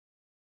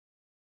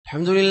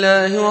الحمد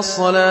لله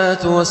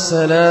والصلاة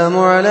والسلام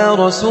على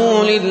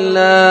رسول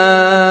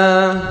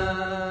الله.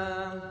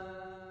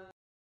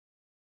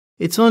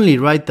 It's only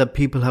right that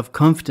people have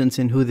confidence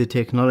in who they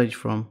take knowledge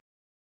from.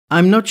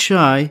 I'm not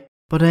shy,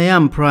 but I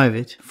am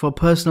private for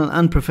personal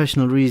and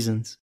professional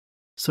reasons.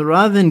 So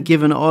rather than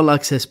give an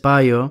all-access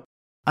bio,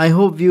 I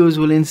hope viewers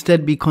will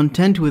instead be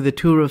content with a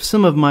tour of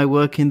some of my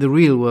work in the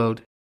real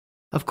world.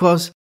 Of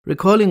course,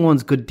 recalling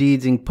one's good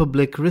deeds in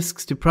public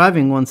risks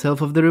depriving oneself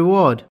of the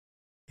reward.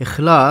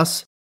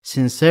 Ikhlas,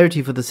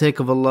 sincerity for the sake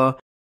of Allah,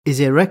 is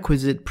a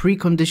requisite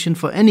precondition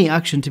for any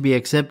action to be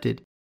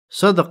accepted.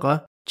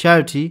 Sadaqah,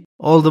 charity,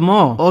 all the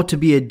more, ought to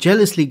be a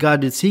jealously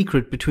guarded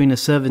secret between a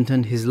servant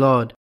and his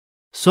Lord.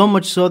 So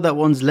much so that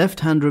one's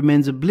left hand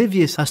remains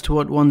oblivious as to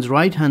what one's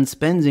right hand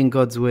spends in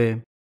God's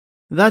way.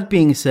 That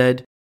being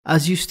said,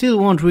 as you still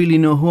won't really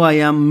know who I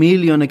am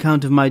merely on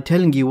account of my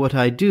telling you what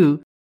I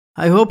do,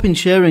 I hope in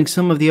sharing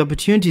some of the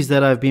opportunities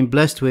that I've been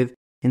blessed with,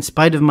 in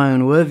spite of my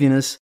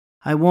unworthiness,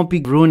 I won't be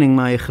ruining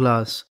my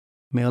ikhlas.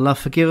 May Allah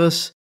forgive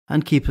us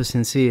and keep us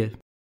sincere.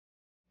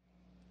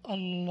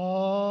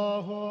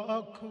 Allahu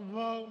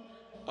Akbar.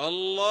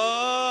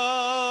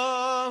 Allahu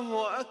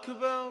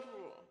Akbar.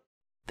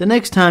 The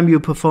next time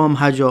you perform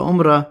Hajj or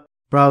Umrah,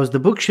 browse the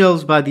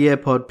bookshelves by the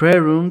airport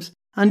prayer rooms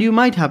and you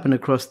might happen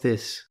across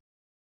this.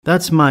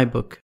 That's my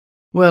book.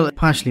 Well,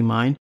 partially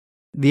mine.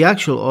 The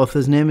actual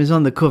author's name is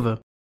on the cover,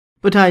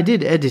 but I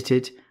did edit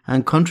it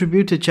and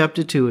contribute a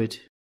chapter to it.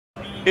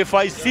 If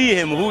I see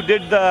him who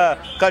did the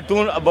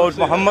cartoon about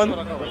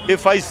Muhammad,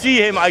 if I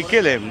see him, I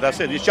kill him. That's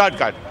it, it's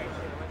shortcut.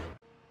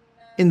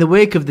 In the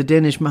wake of the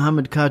Danish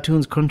Muhammad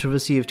cartoons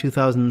controversy of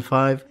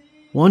 2005,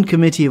 one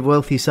committee of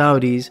wealthy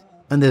Saudis,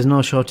 and there's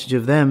no shortage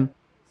of them,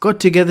 got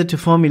together to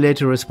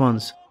formulate a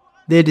response.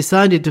 They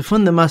decided to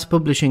fund the mass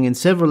publishing in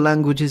several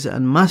languages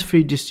and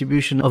mass-free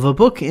distribution of a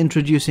book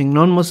introducing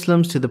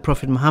non-Muslims to the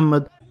Prophet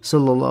Muhammad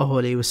sallallahu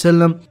alaihi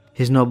wasallam,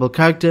 his noble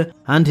character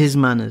and his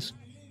manners.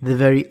 The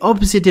very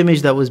opposite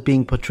image that was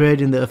being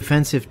portrayed in the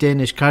offensive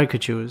Danish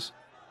caricatures.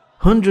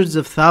 Hundreds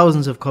of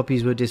thousands of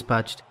copies were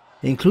dispatched,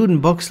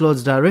 including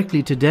boxloads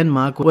directly to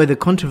Denmark where the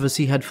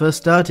controversy had first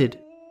started.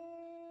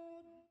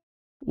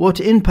 What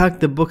impact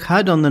the book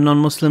had on the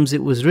non-Muslims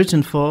it was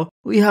written for,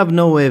 we have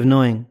no way of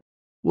knowing.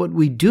 What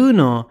we do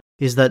know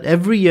is that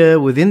every year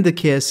within the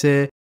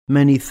KSA,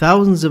 many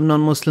thousands of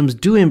non-Muslims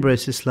do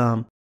embrace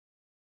Islam.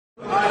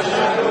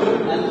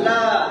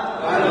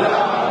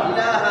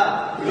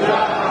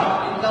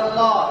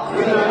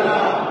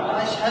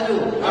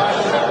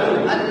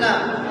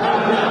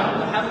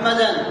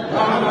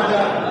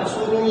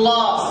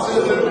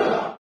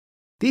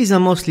 These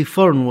are mostly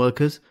foreign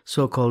workers,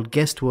 so-called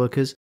guest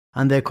workers,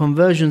 and their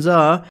conversions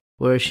are,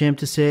 we're ashamed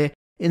to say,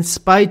 in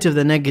spite of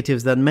the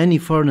negatives that many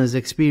foreigners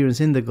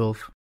experience in the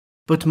Gulf.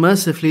 But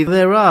mercifully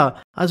there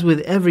are, as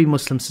with every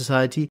Muslim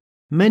society,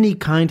 many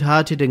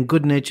kind-hearted and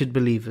good-natured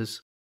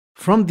believers.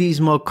 From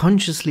these more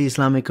consciously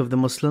Islamic of the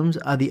Muslims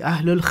are the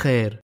Ahlul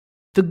Khair,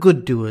 the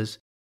good doers,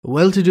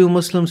 well-to-do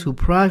Muslims who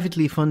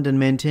privately fund and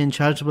maintain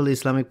charitable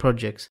Islamic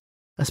projects,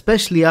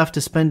 especially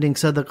after spending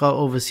sadaqah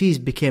overseas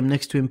became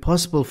next to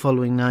impossible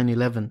following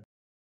 9/11.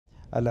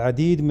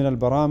 العديد من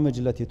البرامج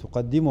التي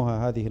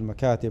تقدمها هذه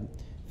المكاتب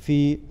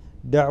في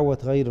دعوة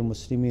غير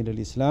المسلمين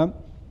للإسلام،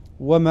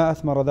 وما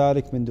أثمر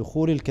ذلك من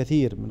دخول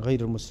الكثير من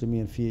غير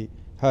المسلمين في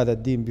هذا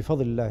الدين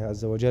بفضل الله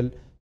عز وجل.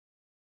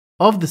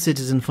 Of the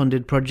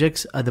citizen-funded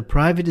projects are the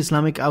private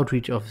Islamic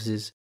outreach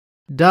offices,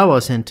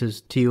 Dawah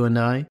centers to you and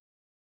I.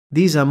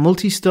 These are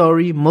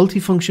multi-story,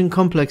 multi-function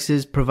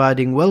complexes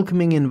providing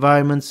welcoming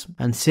environments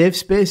and safe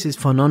spaces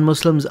for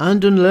non-Muslims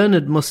and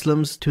unlearned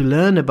Muslims to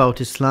learn about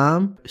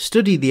Islam,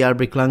 study the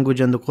Arabic language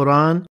and the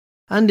Quran,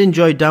 and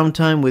enjoy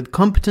downtime with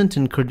competent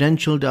and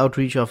credentialed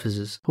outreach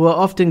officers, who are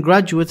often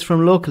graduates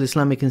from local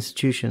Islamic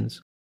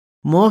institutions.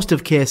 Most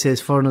of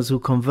KSA's foreigners who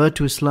convert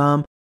to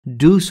Islam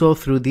do so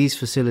through these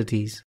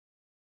facilities.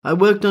 I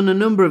worked on a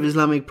number of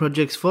Islamic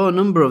projects for a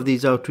number of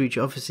these outreach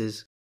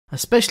offices,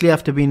 especially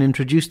after being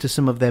introduced to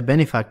some of their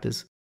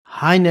benefactors,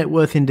 high net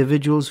worth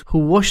individuals who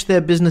wash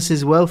their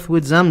business's wealth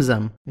with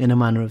Zamzam, in a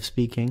manner of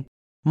speaking.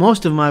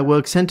 Most of my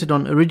work centered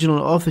on original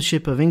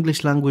authorship of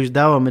English language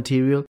dawah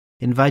material,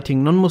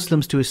 inviting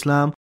non-Muslims to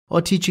Islam or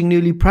teaching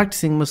newly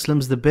practicing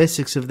Muslims the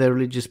basics of their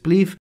religious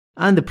belief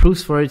and the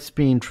proofs for its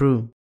being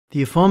true.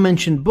 The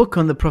aforementioned book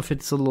on the Prophet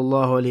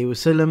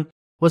ﷺ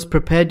was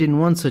prepared in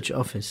one such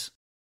office.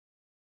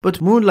 But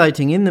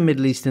moonlighting in the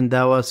Middle Eastern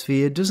dawah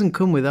sphere doesn't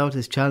come without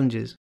its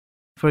challenges.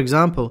 For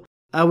example,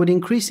 I would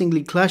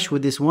increasingly clash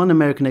with this one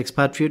American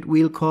expatriate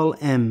we'll call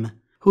M,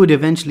 who would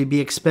eventually be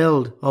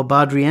expelled or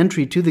barred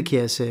re-entry to the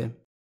KSA.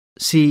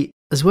 See,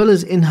 as well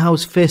as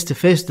in-house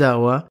face-to-face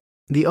dawah,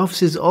 the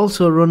offices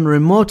also run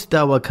remote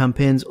dawah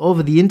campaigns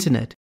over the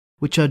internet,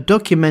 which are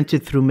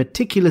documented through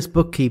meticulous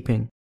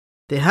bookkeeping.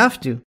 They have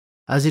to,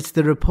 as it's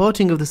the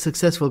reporting of the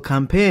successful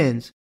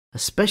campaigns,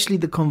 especially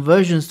the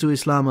conversions to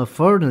Islam of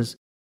foreigners,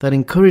 that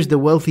encourage the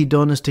wealthy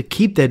donors to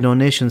keep their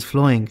donations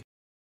flowing.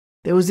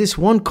 There was this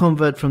one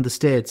convert from the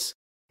States,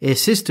 a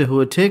sister who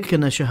had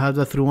taken a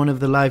shahada through one of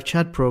the live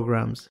chat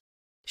programs.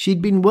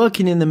 She'd been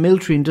working in the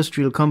military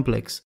industrial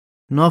complex.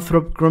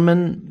 Northrop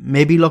Grumman,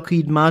 maybe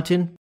Lockheed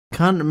Martin,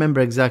 can't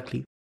remember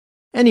exactly.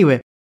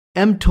 Anyway,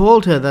 M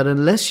told her that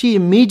unless she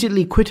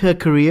immediately quit her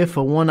career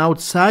for one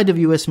outside of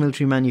US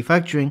military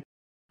manufacturing,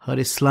 her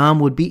Islam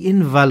would be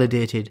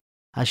invalidated,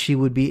 as she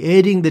would be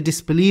aiding the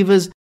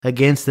disbelievers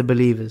against the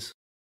believers.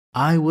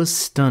 I was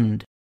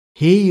stunned.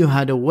 Here you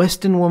had a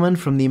Western woman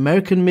from the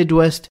American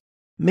Midwest,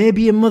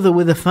 maybe a mother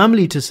with a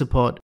family to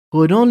support,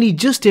 who had only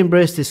just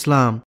embraced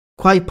Islam,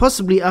 quite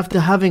possibly after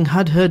having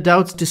had her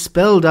doubts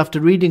dispelled after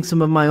reading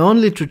some of my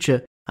own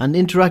literature and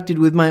interacted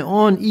with my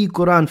own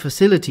e-Quran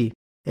facility,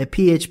 a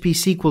PHP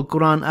SQL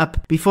Quran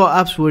app before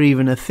apps were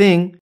even a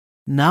thing,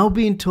 now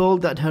being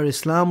told that her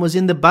Islam was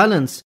in the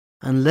balance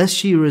unless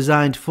she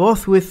resigned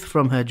forthwith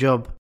from her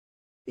job.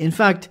 In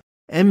fact,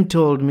 M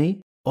told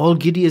me, all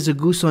giddy as a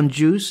goose on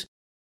juice,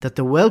 that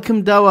the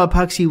welcome dawah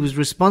packs he was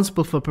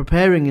responsible for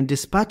preparing and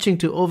dispatching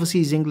to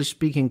overseas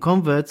English-speaking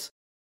converts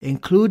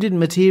included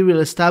material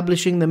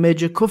establishing the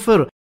major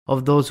kufr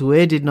of those who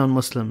aided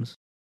non-Muslims.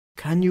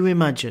 Can you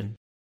imagine?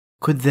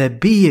 Could there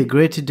be a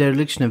greater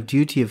dereliction of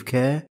duty of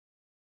care?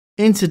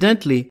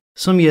 Incidentally,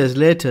 some years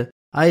later,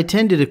 I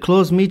attended a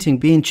closed meeting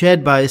being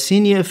chaired by a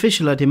senior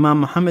official at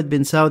Imam Muhammad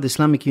bin Saud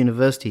Islamic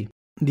University,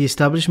 the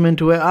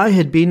establishment where I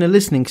had been a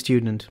listening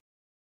student.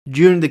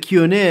 During the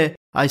Q&A,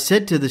 I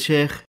said to the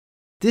Sheikh,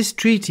 this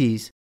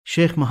treatise,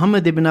 Sheikh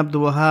Muhammad ibn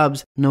Abdul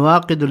Wahhab's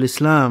Nawaqidul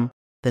Islam,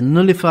 the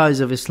nullifiers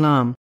of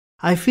Islam,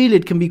 I feel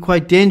it can be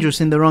quite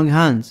dangerous in the wrong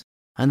hands,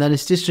 and that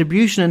its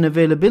distribution and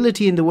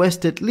availability in the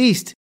West at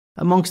least,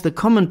 amongst the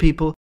common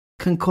people,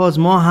 can cause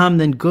more harm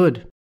than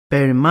good.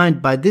 Bear in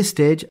mind, by this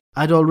stage,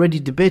 I'd already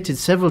debated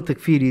several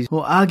takfiris who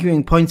were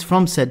arguing points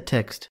from said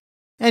text.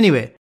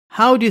 Anyway,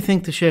 how do you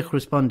think the Sheikh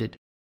responded?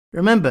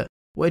 Remember,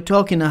 we're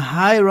talking a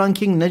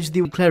high-ranking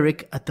Najdi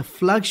cleric at the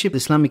flagship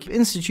Islamic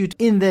institute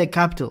in their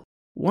capital,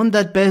 one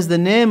that bears the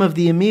name of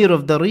the Emir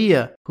of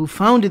Dariyah, who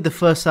founded the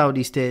first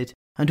Saudi state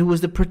and who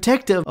was the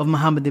protector of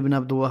Muhammad ibn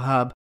Abdul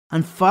Wahhab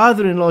and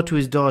father-in-law to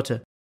his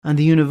daughter, and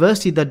the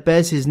university that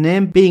bears his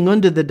name being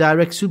under the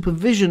direct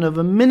supervision of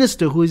a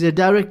minister who is a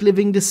direct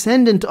living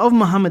descendant of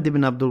Muhammad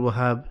ibn Abdul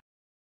Wahhab.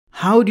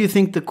 How do you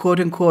think the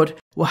quote-unquote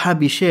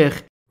Wahhabi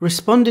Sheikh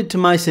responded to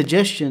my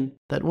suggestion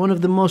that one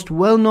of the most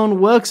well-known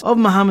works of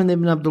Muhammad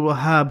ibn Abdul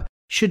Wahhab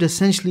should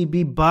essentially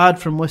be barred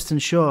from Western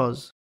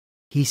shores?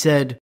 He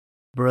said,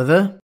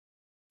 "Brother,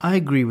 I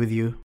agree with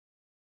you."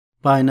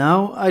 By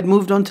now, I'd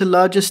moved on to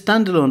larger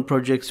standalone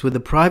projects with the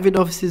private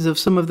offices of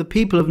some of the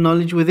people of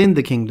knowledge within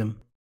the kingdom,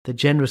 the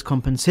generous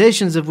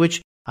compensations of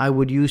which I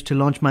would use to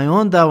launch my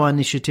own dawah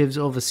initiatives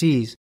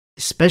overseas,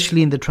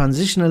 especially in the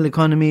transitional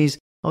economies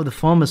of the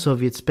former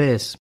Soviet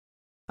space.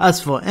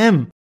 As for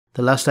M,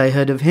 the last I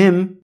heard of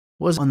him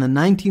was on the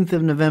 19th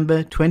of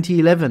November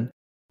 2011,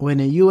 when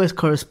a US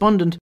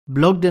correspondent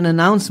blogged an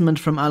announcement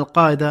from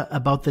Al-Qaeda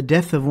about the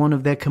death of one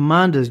of their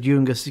commanders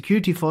during a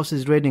security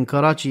forces raid in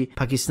Karachi,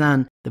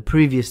 Pakistan, the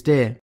previous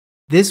day.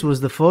 This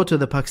was the photo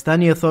the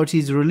Pakistani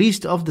authorities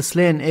released of the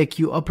slain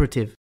AQ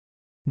operative.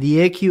 The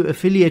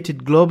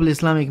AQ-affiliated Global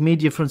Islamic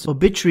Media Front's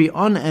obituary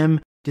on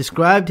M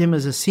described him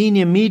as a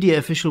senior media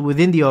official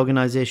within the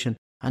organization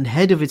and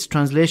head of its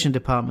translation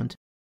department,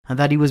 and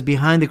that he was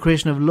behind the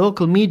creation of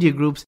local media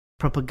groups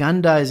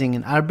propagandizing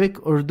in Arabic,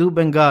 Urdu,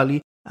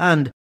 Bengali,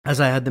 and, as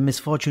I had the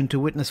misfortune to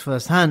witness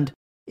firsthand,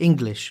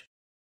 English.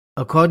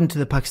 According to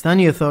the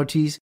Pakistani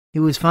authorities, he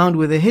was found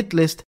with a hit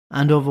list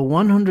and over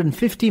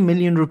 150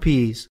 million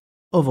rupees,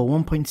 over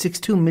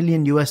 1.62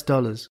 million US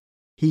dollars.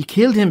 He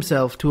killed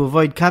himself to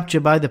avoid capture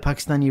by the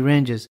Pakistani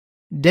Rangers,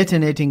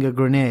 detonating a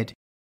grenade.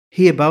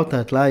 He about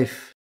that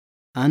life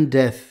and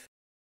death.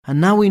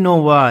 And now we know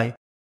why,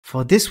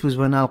 for this was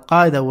when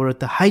Al-Qaeda were at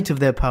the height of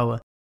their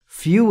power.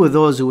 Few were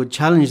those who would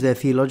challenge their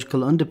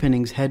theological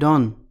underpinnings head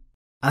on.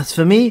 As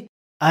for me,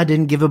 I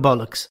didn't give a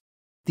bollocks.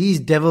 These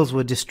devils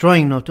were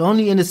destroying not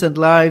only innocent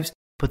lives,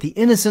 but the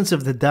innocence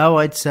of the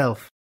dawah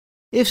itself.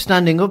 If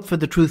standing up for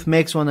the truth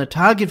makes one a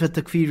target for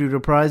takfiri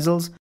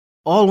reprisals,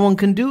 all one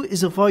can do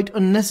is avoid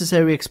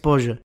unnecessary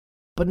exposure,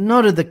 but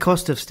not at the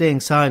cost of staying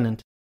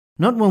silent.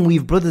 Not when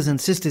we've brothers and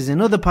sisters in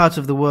other parts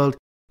of the world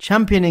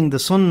championing the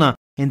sunnah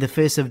in the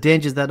face of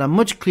dangers that are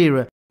much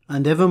clearer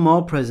and ever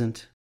more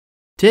present.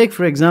 Take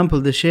for example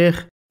the Sheikh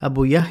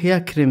Abu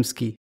Yahya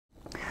Krimsky.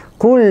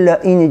 قل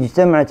إن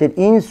اجتمعت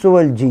الإنس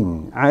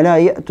والجن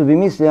على يأتوا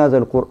بمثل هذا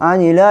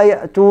القرآن لا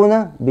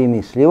يأتون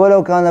بمثله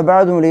ولو كان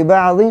بعضهم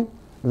لبعض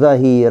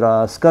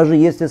ظهيرا. Скажи,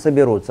 если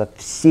соберутся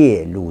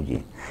все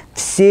люди,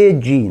 все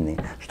джинны,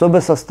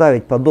 чтобы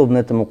составить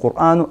подобное этому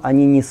Корану,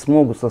 они не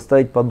смогут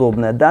составить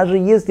подобное, даже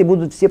если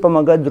будут все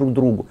помогать друг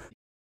другу.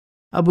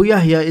 Abu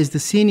Yahya is the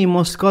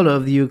senior-most scholar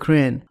of the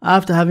Ukraine,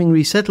 after having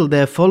resettled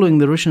there following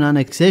the Russian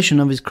annexation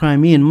of his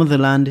Crimean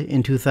motherland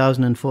in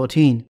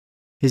 2014.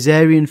 His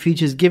Aryan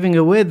features giving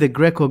away the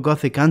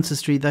Greco-Gothic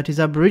ancestry that is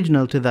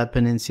aboriginal to that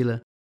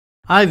peninsula.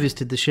 I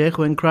visited the Sheikh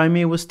when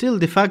Crimea was still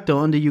de facto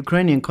under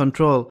Ukrainian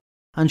control,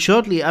 and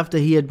shortly after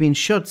he had been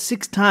shot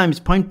 6 times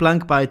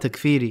point-blank by a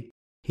takfiri.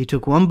 He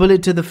took 1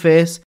 bullet to the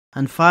face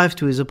and 5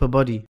 to his upper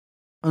body.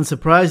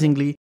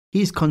 Unsurprisingly,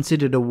 he is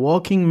considered a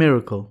walking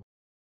miracle.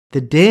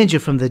 The danger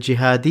from the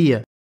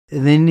Jihadiyya,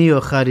 the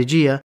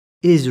Neo-Kharijiyya,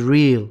 is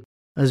real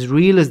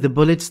as the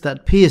bullets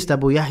that pierced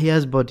Abu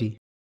Yahya's body.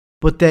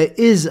 But there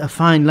is a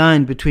fine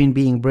line between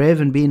being brave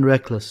and being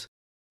reckless,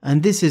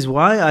 and this is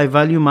why I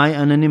value my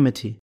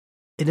anonymity.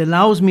 It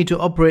allows me to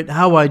operate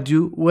how I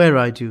do, where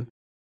I do.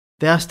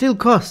 There are still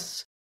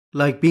costs,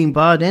 like being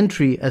barred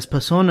entry as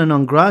persona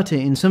non grata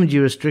in some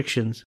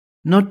jurisdictions,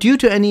 not due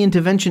to any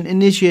intervention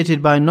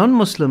initiated by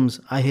non-Muslims,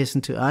 I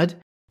hasten to add,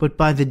 but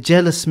by the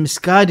jealous,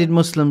 misguided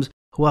Muslims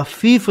who are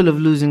fearful of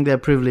losing their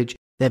privilege,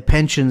 their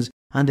pensions,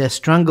 and their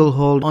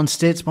stranglehold on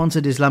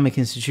state-sponsored Islamic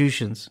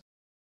institutions.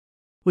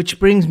 Which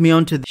brings me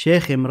on to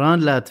Sheikh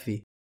Imran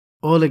Latvi,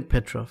 Oleg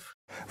Petrov.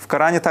 В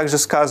Коране также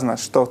сказано,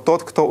 что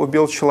тот, кто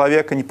убил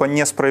человека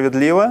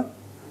несправедливо,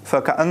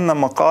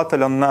 فَكَأَنَّمَا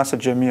قَاتَلَ النَّاسَ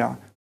جَمِيعًا.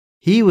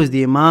 He was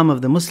the Imam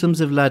of the Muslims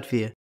of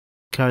Latvia,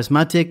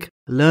 charismatic,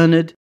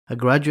 learned, a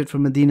graduate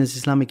from Medina's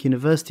Islamic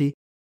University,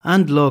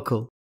 and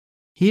local.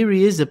 Here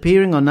he is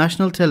appearing on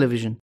national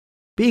television.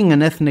 Being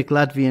an ethnic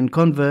Latvian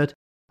convert,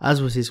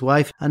 as was his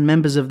wife and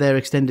members of their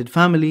extended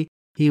family,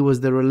 he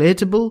was the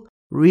relatable,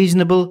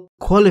 reasonable,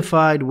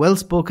 qualified,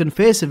 well-spoken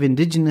face of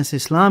indigenous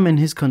Islam in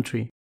his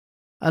country.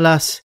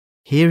 Alas,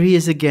 here he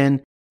is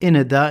again in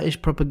a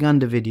Daesh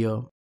propaganda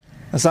video.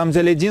 На самом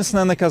деле,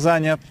 единственное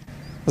наказание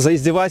за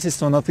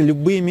издевательство над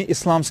любыми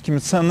исламскими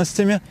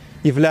ценностями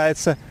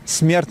является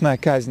смертная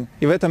казнь.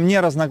 И в этом не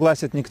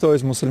разногласит никто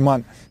из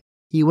мусульман.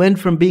 He went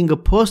from being a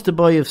poster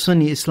boy of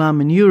Sunni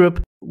Islam in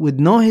Europe with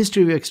no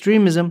history of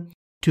extremism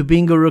to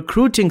being a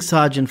recruiting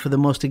sergeant for the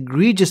most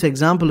egregious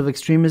example of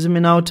extremism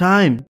in our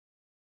time,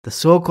 the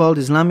so-called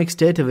Islamic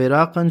State of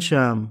Iraq and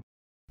Sham.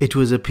 It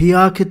was a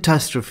PR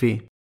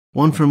catastrophe,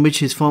 one from which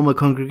his former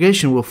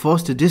congregation were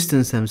forced to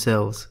distance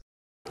themselves.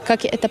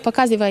 Как это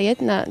показывает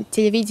на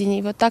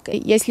телевидении, вот так,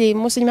 если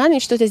мусульманин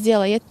что-то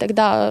сделает,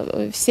 тогда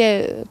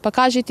все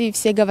покажут и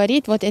все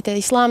говорят, вот это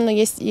ислам, но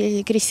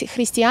если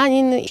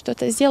христианин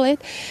что-то сделает,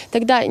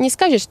 тогда не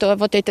скажет, что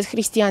вот этот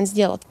христиан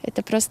сделал.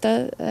 Это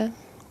просто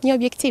не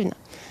объективно.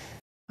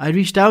 I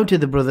reached out to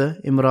the brother,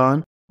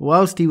 Imran,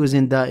 whilst he was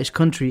in Daesh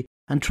country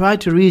and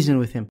tried to reason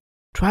with him,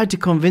 tried to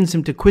convince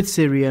him to quit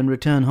Syria and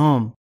return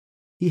home.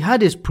 He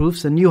had his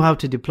proofs and knew how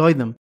to deploy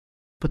them.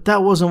 But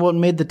that wasn't what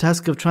made the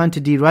task of trying to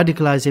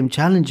de-radicalize him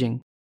challenging.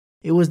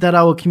 It was that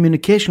our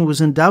communication was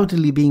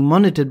undoubtedly being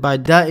monitored by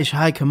Daesh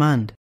High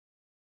Command.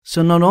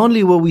 So not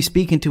only were we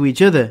speaking to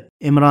each other,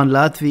 Imran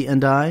Latvi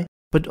and I,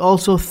 but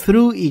also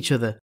through each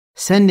other,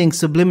 sending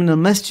subliminal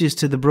messages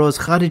to the bro's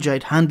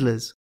Kharijite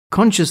handlers,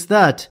 conscious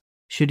that,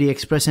 should he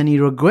express any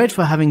regret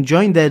for having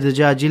joined their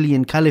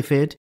Dajjalian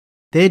caliphate,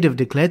 they'd have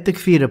declared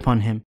takfir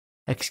upon him,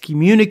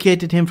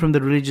 excommunicated him from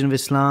the religion of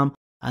Islam,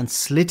 and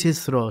slit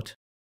his throat.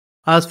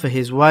 As for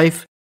his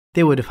wife,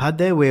 they would have had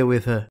their way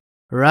with her,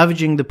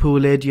 ravaging the poor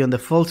lady on the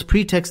false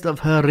pretext of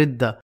her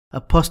ridda,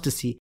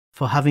 apostasy,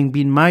 for having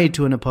been married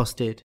to an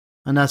apostate.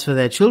 And as for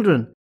their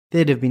children,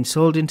 they'd have been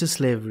sold into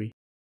slavery.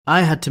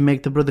 I had to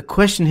make the brother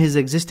question his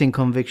existing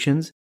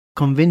convictions,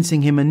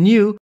 convincing him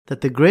anew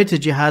that the greater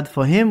jihad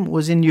for him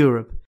was in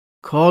Europe,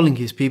 calling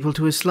his people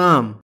to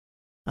Islam,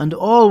 and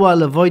all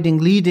while avoiding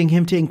leading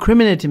him to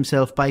incriminate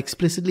himself by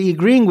explicitly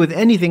agreeing with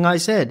anything I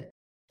said.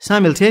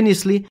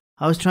 Simultaneously,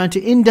 I was trying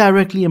to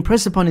indirectly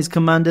impress upon his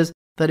commanders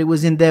that it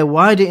was in their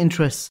wider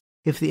interests,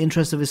 if the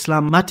interests of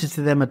Islam mattered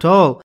to them at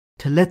all,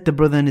 to let the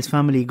brother and his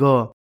family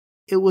go.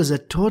 It was a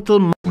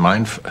total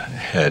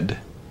head.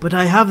 But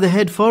I have the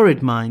head for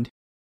it, mind.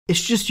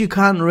 It's just you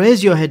can't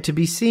raise your head to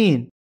be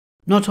seen.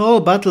 Not all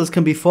battles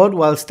can be fought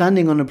while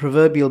standing on a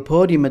proverbial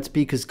podium at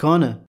Speaker's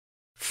Corner.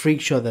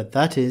 Freak show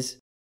that is.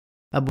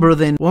 A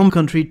brother in one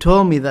country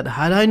told me that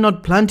had I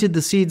not planted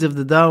the seeds of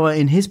the dawah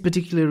in his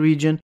particular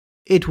region,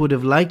 it would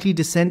have likely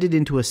descended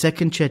into a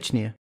second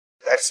Chechnya.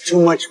 That's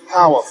too much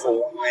power for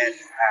one man to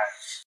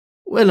have.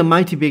 Well, a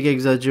mighty big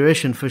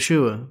exaggeration for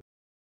sure.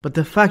 But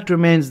the fact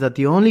remains that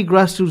the only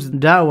grassroots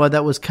dawah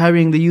that was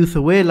carrying the youth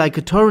away like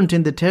a torrent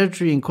in the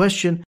territory in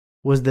question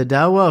was the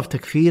dawah of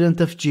takfir and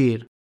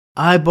tafjir.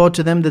 I brought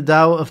to them the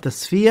dawah of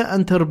tasfiyah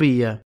and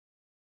tarbiyah.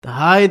 The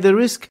higher the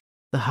risk,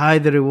 the higher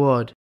the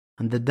reward.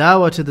 And the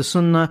dawah to the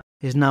sunnah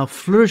is now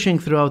flourishing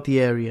throughout the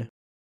area.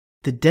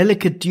 The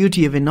delicate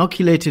duty of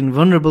inoculating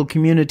vulnerable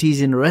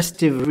communities in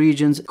restive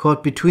regions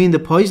caught between the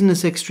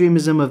poisonous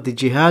extremism of the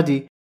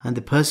jihadi and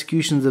the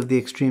persecutions of the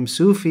extreme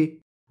Sufi,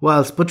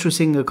 whilst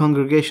buttressing a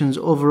congregation's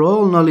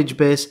overall knowledge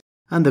base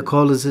and the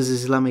caller's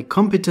Islamic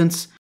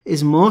competence,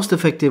 is most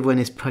effective when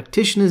its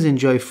practitioners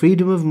enjoy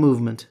freedom of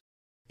movement.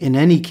 In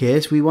any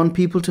case, we want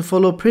people to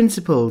follow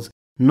principles,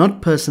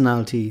 not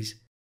personalities.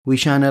 We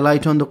shine a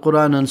light on the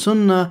Quran and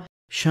Sunnah,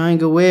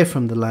 shying away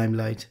from the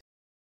limelight.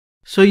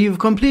 So you've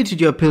completed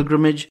your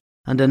pilgrimage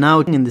and are now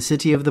in the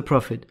city of the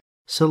Prophet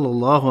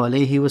sallallahu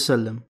alaihi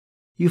wasallam.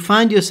 You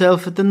find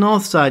yourself at the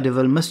north side of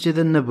Al-Masjid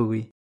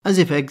al-Nabawi, as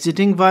if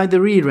exiting via the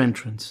rear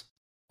entrance.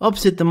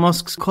 Opposite the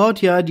mosque's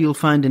courtyard you'll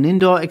find an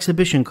indoor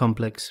exhibition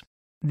complex.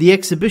 The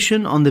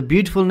exhibition on the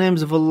beautiful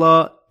names of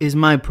Allah is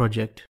my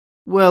project.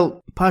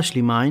 Well,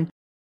 partially mine.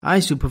 I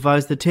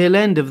supervised the tail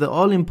end of the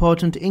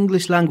all-important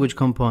English language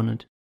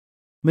component.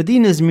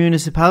 Medina's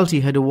municipality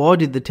had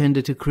awarded the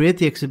tender to create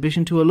the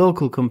exhibition to a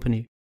local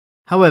company.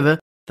 However,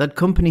 that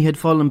company had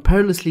fallen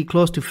perilously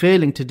close to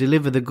failing to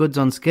deliver the goods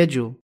on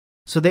schedule,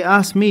 so they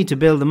asked me to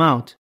bail them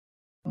out.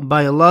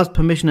 By Allah's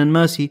permission and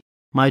mercy,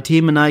 my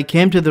team and I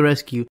came to the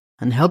rescue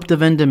and helped the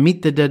vendor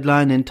meet the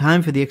deadline in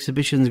time for the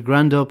exhibition's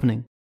grand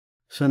opening.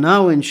 So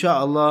now,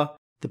 inshaAllah,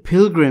 the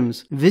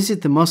pilgrims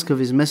visit the mosque of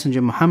His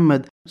Messenger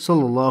Muhammad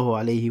sallallahu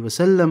alaihi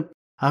wasallam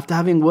after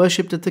having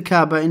worshipped at the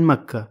Kaaba in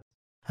Mecca.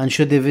 And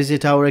should they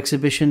visit our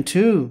exhibition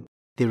too,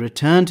 they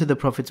return to the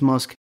Prophet's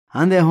mosque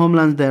and their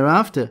homelands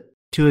thereafter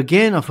to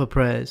again offer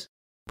prayers,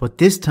 but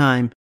this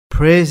time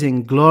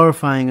praising,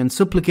 glorifying and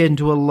supplicating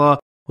to Allah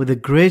with a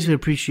greater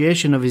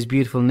appreciation of His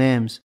beautiful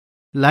names,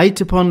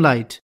 light upon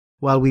light,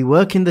 while we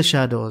work in the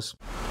shadows.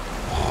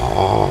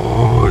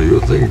 Oh, you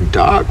think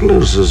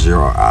darkness is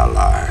your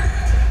ally?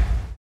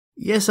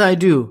 Yes, I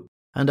do,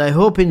 and I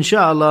hope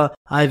inshallah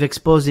I've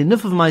exposed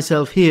enough of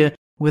myself here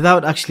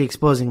without actually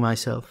exposing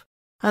myself.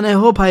 And I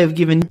hope I have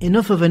given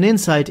enough of an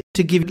insight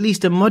to give at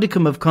least a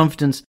modicum of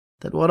confidence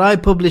that what I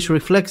publish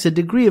reflects a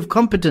degree of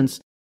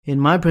competence in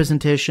my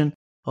presentation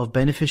of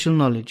beneficial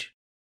knowledge.